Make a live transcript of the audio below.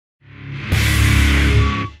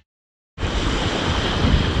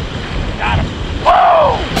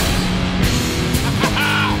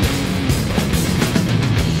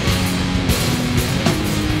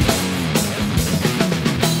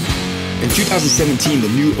2017, the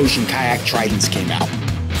new ocean kayak Tridents came out.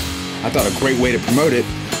 I thought a great way to promote it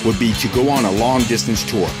would be to go on a long distance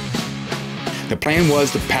tour. The plan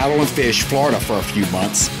was to paddle and fish Florida for a few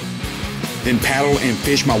months, then paddle and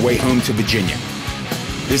fish my way home to Virginia.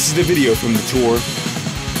 This is the video from the tour,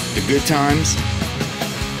 the good times,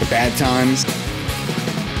 the bad times,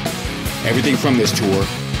 everything from this tour,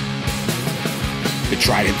 the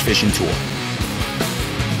Trident fishing tour.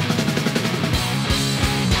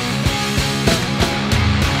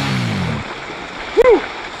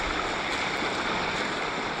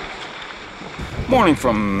 Morning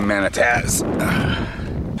from Matanzas.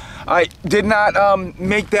 I did not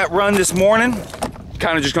make that run this morning.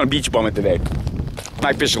 Kind of just gonna beach bum it today.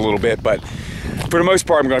 Might fish a little bit, but for the most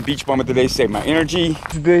part, I'm gonna beach bum it today, save my energy.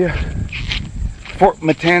 The Fort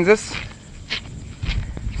Matanzas,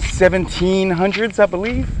 1700s, I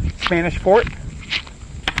believe, Spanish fort.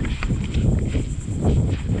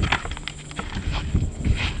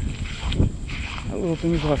 That little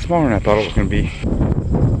thing is a lot smaller than I thought it was gonna be.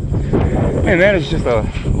 And that is just a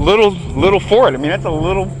little fort. I mean, that's a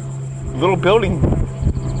little building.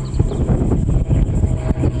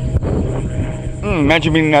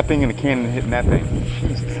 Imagine being that thing in a cannon and hitting that thing.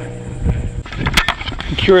 Jesus.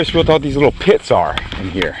 I'm curious what all these little pits are in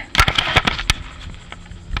here.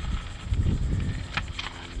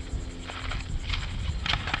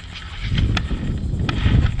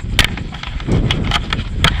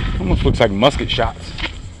 Almost looks like musket shots.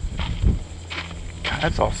 God,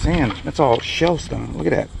 that's all sand. That's all shell stone. Look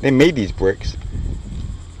at that. They made these bricks.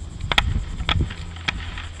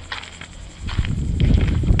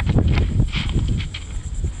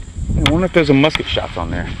 I wonder if there's a musket shots on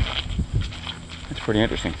there. That's pretty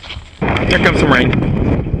interesting. Here comes some rain.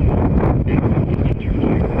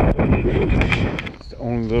 It's the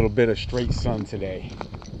only little bit of straight sun today.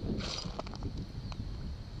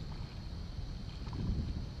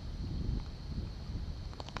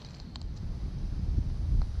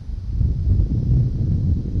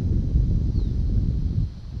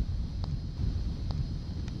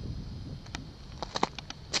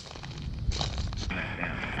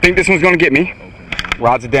 I think this one's gonna get me.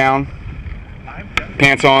 Rods are down,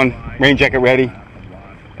 pants on, rain jacket ready.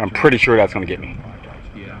 I'm pretty sure that's gonna get me.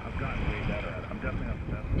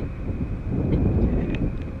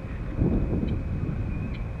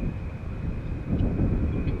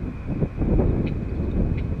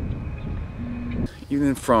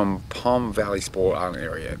 Even from Palm Valley Spoil Island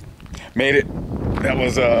area, made it. That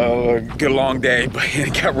was a good long day, but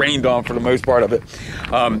it got rained on for the most part of it.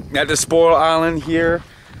 At the Spoil Island here,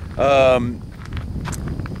 I'm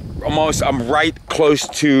right close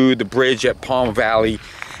to the bridge at Palm Valley,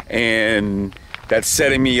 and that's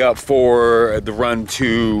setting me up for the run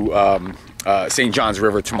to St. John's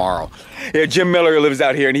River tomorrow. Yeah, Jim Miller lives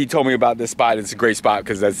out here, and he told me about this spot. It's a great spot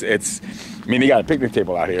because I mean, he got a picnic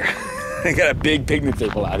table out here. They got a big picnic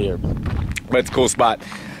table out here, but it's a cool spot.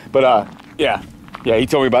 But yeah, he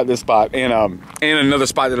told me about this spot and another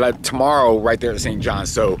spot that tomorrow right there at St.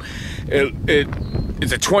 John's. So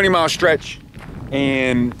it's a 20-mile stretch,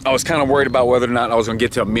 and I was kind of worried about whether or not I was going to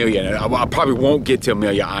get to Amelia. I probably won't get to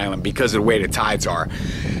Amelia Island because of the way the tides are.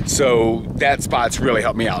 So that spot's really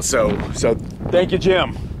helped me out. So thank you,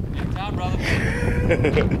 Jim. Anytime, brother.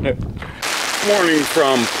 Morning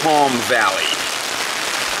from Palm Valley.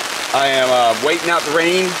 I am waiting out the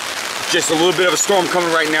rain. Just a little bit of a storm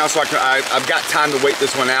coming right now, so I've got time to wait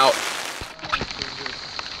this one out.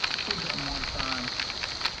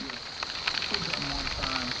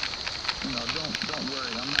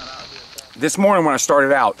 This morning when I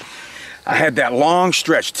started out, I had that long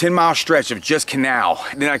stretch, 10-mile stretch of just canal.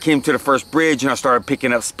 Then I came to the first bridge and I started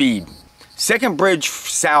picking up speed. Second bridge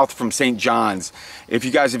south from St. John's, if you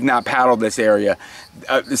guys have not paddled this area,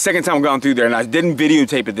 the second time I'm going through there, and I didn't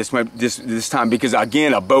videotape it this time because,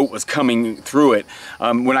 again, a boat was coming through it.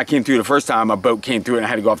 When I came through the first time, a boat came through and I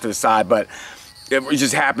had to go off to the side, but it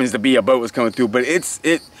just happens to be a boat was coming through. But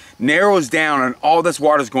it narrows down and all this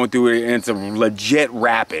water's going through it, and it's a legit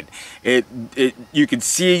rapid. You can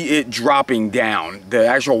see it dropping down. The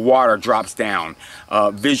actual water drops down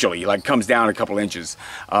visually, like comes down a couple inches.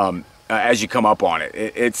 As you come up on it.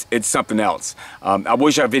 It's something else. I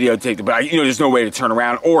wish I videotaped it, but there's no way to turn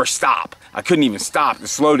around or stop. I couldn't even stop to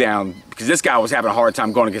slow down because this guy was having a hard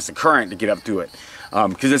time going against the current to get up to it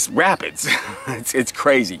because it's rapids. it's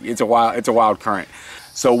crazy. It's a wild current.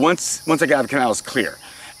 So once I got out of the canal, it was clear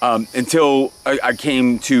until I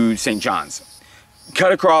came to St. John's.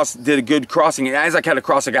 Cut across, did a good crossing, and as I cut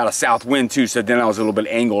across, I got a south wind too, so then I was a little bit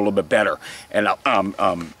angled, a little bit better, and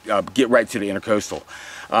get right to the Intracoastal.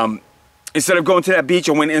 instead of going to that beach,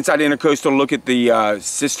 I went inside the Intracoastal to look at the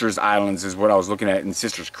Sisters Islands is what I was looking at in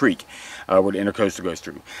Sisters Creek, where the Intracoastal goes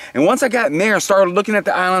through. And once I got in there and started looking at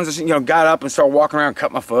the islands, you know, got up and started walking around,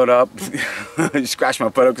 cut my foot up, scratched my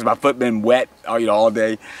foot up because my foot been wet, you know, all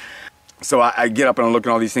day. So I get up and I'm looking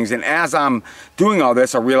at all these things. And as I'm doing all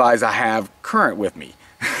this, I realize I have current with me.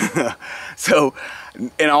 So,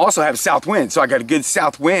 and I also have south wind. So I got a good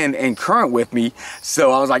south wind and current with me.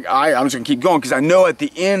 So I was like, all right, I'm just gonna keep going because I know at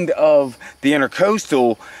the end of the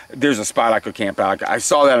Intracoastal, there's a spot I could camp out. I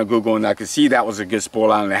saw that on Google and I could see that was a good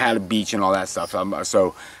spoil island. It had a beach and all that stuff.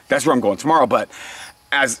 So that's where I'm going tomorrow. But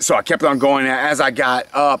so I kept on going. As I got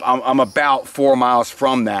up, I'm about 4 miles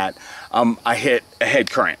from that. I hit a head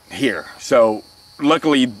current here. So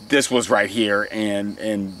luckily this was right here, and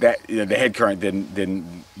that, you know, the head current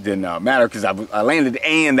didn't matter because I landed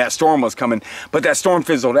and that storm was coming, but that storm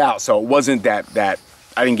fizzled out, so it wasn't that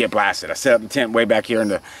I didn't get blasted. I set up the tent way back here in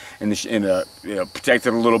the you know,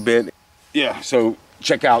 protected a little bit. Yeah, so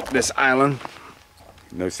check out this island.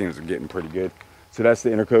 Those things are getting pretty good. So that's the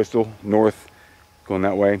Intracoastal north, going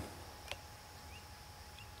that way.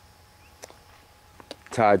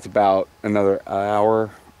 Tide's about another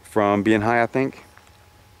hour from being high, I think.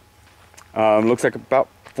 Looks like about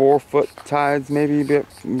 4 foot tides, maybe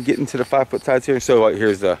getting to the 5 foot tides here. So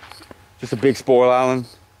here's just a big spoil island,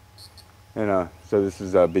 and so this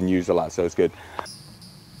has been used a lot, so it's good.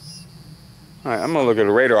 All right, I'm gonna look at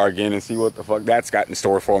the radar again and see what the fuck that's got in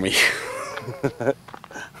store for me. All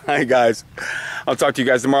right, guys, I'll talk to you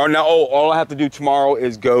guys tomorrow. Now, all I have to do tomorrow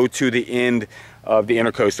is go to the end of the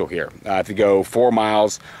Intracoastal here. I have to go 4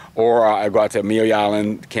 miles, or I go out to Amelia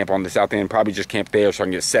Island, camp on the south end, probably just camp there so I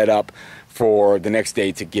can get set up for the next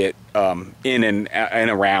day to get in and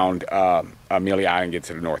around Amelia Island, get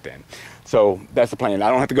to the north end. So that's the plan. I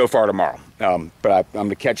don't have to go far tomorrow, but I'm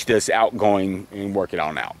gonna catch this outgoing and work it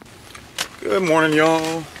on out. Good morning, y'all.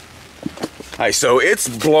 All right, so it's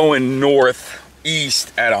blowing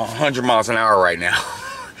northeast at 100 miles an hour right now.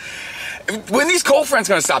 When these cold fronts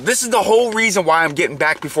gonna stop? This is the whole reason why I'm getting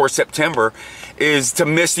back before September, is to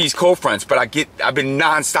miss these cold fronts. But I've been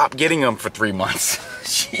non-stop getting them for 3 months.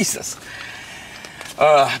 Jesus.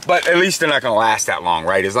 But at least they're not gonna last that long,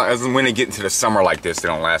 right? As when they get into the summer like this, they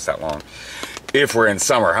don't last that long. If we're in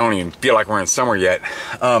summer, I don't even feel like we're in summer yet.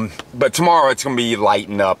 But tomorrow it's gonna be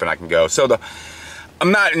lightened up and I can go. So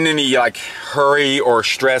I'm not in any like hurry or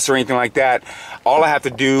stress or anything like that. All I have to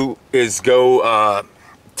do is go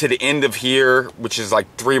to the end of here, which is like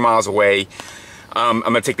 3 miles away. I'm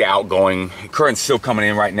gonna take the outgoing. Current's still coming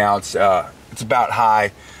in right now. It's about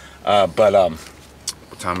high, but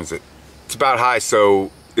what time is it? It's about high, so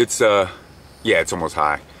it's yeah, it's almost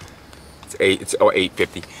high. It's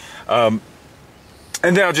 8:50.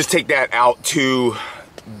 And then I'll just take that out to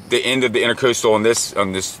the end of the Intracoastal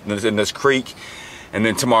in this creek, and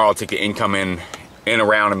then tomorrow I'll take the income in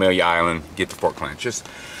around Amelia Island, get to Fort Clench.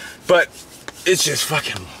 But it's just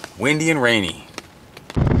fucking windy and rainy.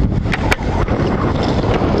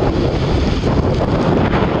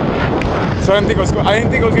 So I didn't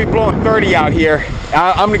think it was gonna be blowing 30 out here.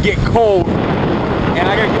 I'm gonna get cold, and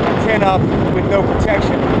I gotta get my tent up with no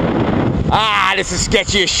protection. Ah, this is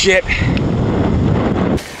sketchy as shit.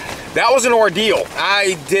 That was an ordeal.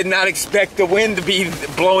 I did not expect the wind to be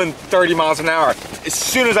blowing 30 miles an hour. As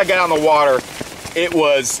soon as I got on the water, it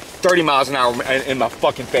was 30 miles an hour in my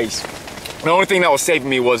fucking face. The only thing that was saving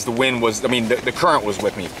me was the wind was, I mean, the current was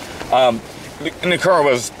with me. And the current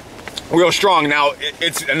was real strong. Now,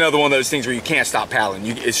 it's another one of those things where you can't stop paddling.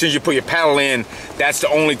 As soon as you put your paddle in, that's the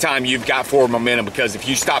only time you've got forward momentum, because if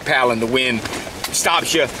you stop paddling, the wind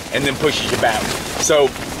stops you and then pushes you back. So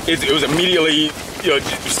it was immediately, you know,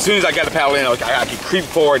 as soon as I got the paddle in, I could creep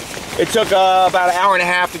forward. It took about an hour and a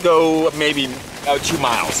half to go maybe 2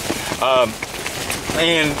 miles.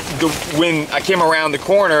 And when I came around the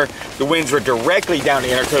corner, the winds were directly down the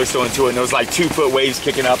Intracoastal into it, and there was like 2 foot waves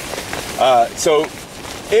kicking up. So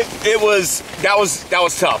that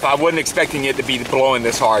was tough. I wasn't expecting it to be blowing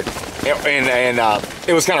this hard, and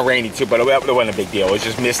it was kind of rainy too, but it wasn't a big deal. It was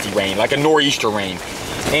just misty rain, like a nor'easter rain.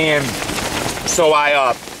 And so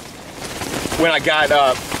when I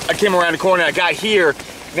came around the corner, I got here.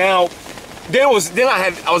 Now, I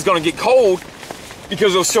was gonna get cold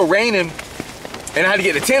because it was still raining, and I had to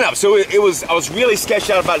get the tent up. So I was really sketched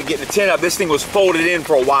out about getting the tent up. This thing was folded in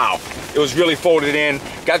for a while. It was really folded in.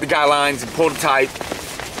 Got the guy lines and pulled it tight,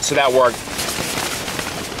 so that worked.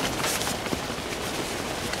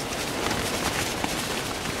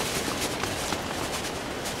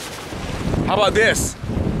 How about this?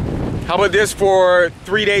 How about this for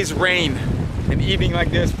 3 days of rain? An evening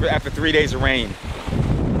like this after 3 days of rain.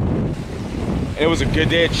 It was a good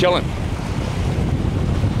day of chilling.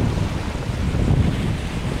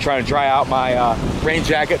 trying to dry out my rain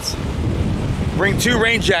jackets. Bring 2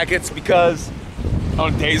 rain jackets because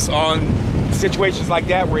on situations like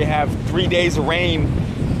that where you have 3 days of rain,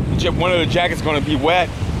 one of the jackets is going to be wet,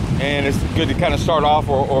 and it's good to kind of start off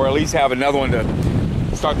or at least have another one to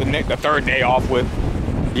start the 3rd day off with.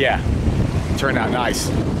 Yeah, turned out nice,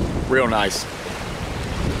 real nice.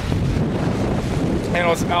 And I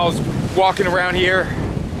was walking around here,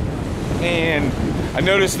 and I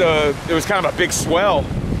noticed there was kind of a big swell.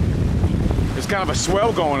 There's kind of a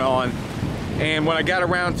swell going on, and when I got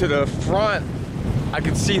around to the front, I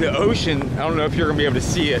could see the ocean. I don't know if you're gonna be able to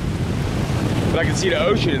see it, but I can see the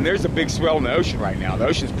ocean, and there's a big swell in the ocean right now. The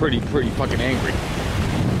ocean's pretty fucking angry.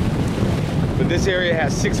 But this area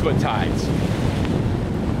has 6-foot tides.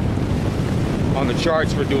 On the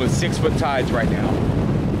charts, we're doing 6-foot tides right now.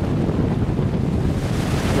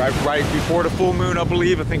 Right before the full moon, I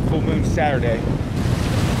believe. I think full moon's Saturday.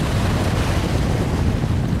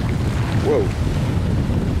 Whoa.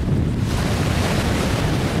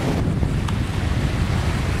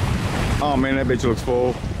 Oh man, that bitch looks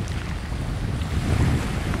full.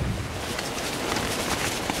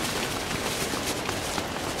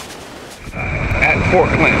 At Fort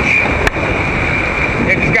Clench.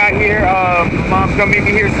 I just got here. Mom's gonna meet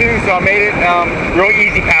me here soon, so I made it. Real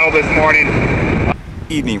easy paddle this morning.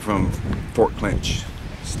 Evening from Fort Clench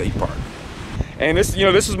State Park. And this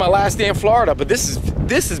is my last day in Florida, but this is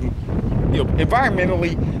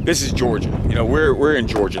environmentally, this is Georgia. We're in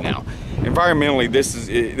Georgia now. Environmentally, this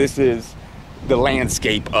is the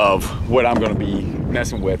landscape of what I'm going to be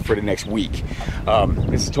messing with for the next week.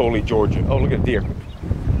 This is totally Georgia. Oh, look at deer.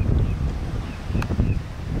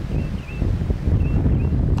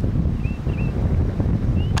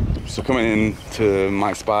 So coming into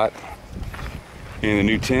my spot in the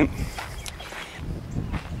new tent,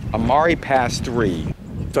 Amari Pass 3.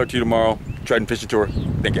 Talk to you tomorrow. Trident fishing tour.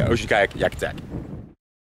 Thank you. Ocean kayak, yak attack.